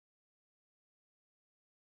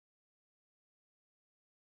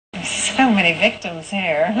So many victims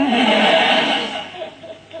here.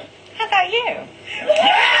 How about you?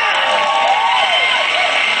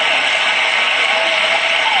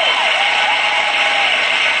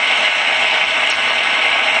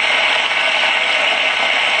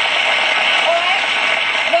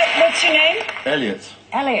 What's your name? Elliot.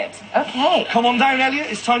 Elliot. Okay. Come on down, Elliot.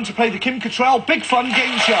 It's time to play the Kim Cattrall Big Fun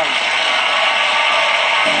Game Show.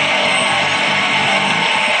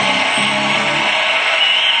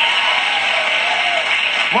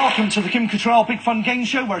 Welcome to the Kim Cattrall Big Fun Game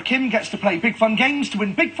Show, where Kim gets to play big fun games to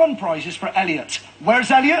win big fun prizes for Elliot.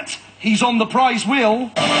 Where's Elliot? He's on the prize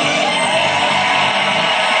wheel. Elliot,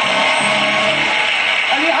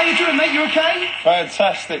 how you doing, mate? You okay?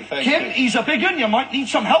 Fantastic, thank you. Kim, he's a big un. You might need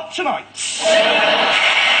some help tonight.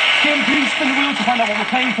 Kim, please spin the wheel to find out what we're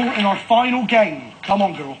playing for in our final game. Come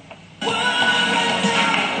on, girl.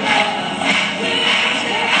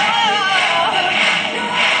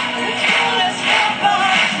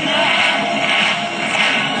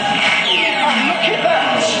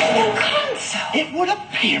 It would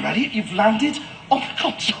appear, Elliot, you've landed on the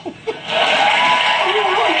console. Are you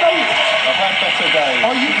all right, mate? I've had better days.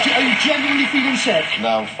 Are you genuinely feeling sick?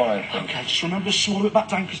 No, I'm fine. Okay, just remember to swallow it back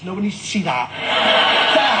down because no one needs to see that.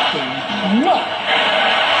 No.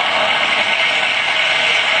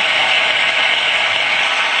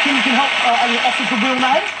 Kim, you can help Elliot off with the wheel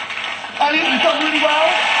now. Elliot, you've done really well.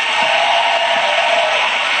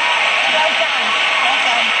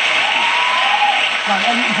 Right,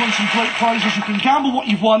 Elliot, you've won some great prizes. You can gamble what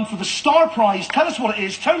you've won for the star prize. Tell us what it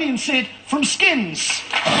is. Tony and Sid from Skins.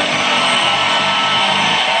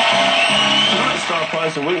 Tonight's star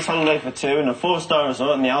prize, a week's holiday for two and a 4-star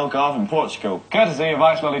resort in the Algarve in Portugal. Courtesy of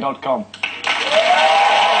icelily.com.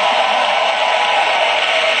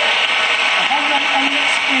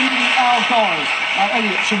 In the Algarve.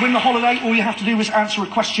 Elliot, to win the holiday, all you have to do is answer a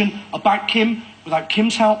question about Kim without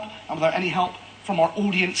Kim's help and without any help from our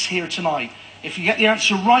audience here tonight. If you get the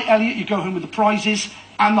answer right, Elliot, you go home with the prizes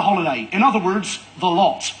and the holiday. In other words, the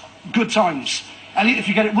lot. Good times. Elliot, if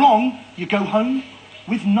you get it wrong, you go home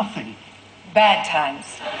with nothing. Bad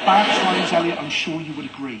times. Bad times, Elliot, I'm sure you would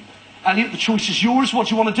agree. Elliot, the choice is yours. What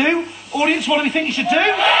do you want to do? Audience, what do we think you should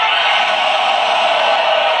do?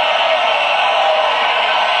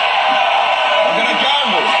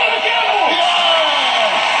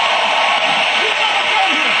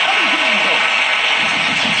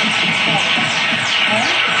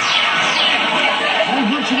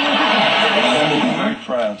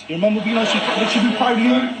 Proud. Your mum will be nice. She'll be proud of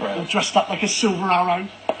you. All dressed up like a silver arrow.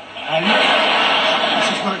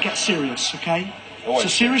 This is where it gets serious, okay? It's a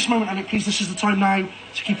serious moment, Elliot. Please, this is the time now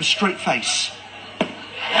to keep a straight face.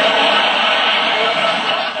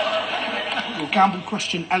 Your gamble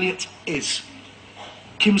question, Elliot, is: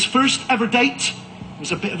 Kim's first ever date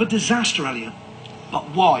was a bit of a disaster, Elliot. But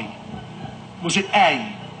why? Was it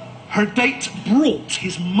A, her date brought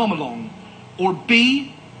his mum along? Or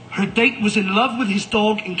B, her date was in love with his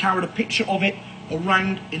dog and carried a picture of it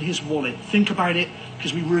around in his wallet? Think about it,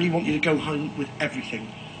 because we really want you to go home with everything.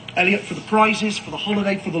 Elliot, for the prizes, for the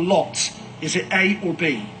holiday, for the lots, is it A or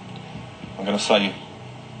B? I'm going to say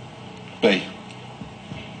B.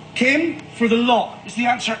 Kim, for the lot, is the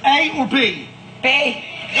answer A or B? B.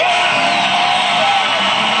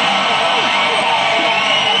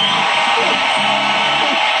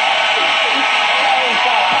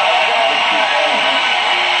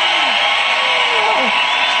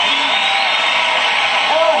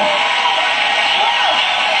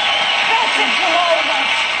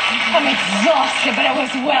 I'm exhausted, but it was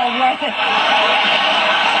well worth it.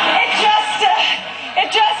 It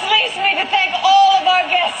just leaves me to thank all of our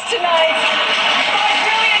guests tonight.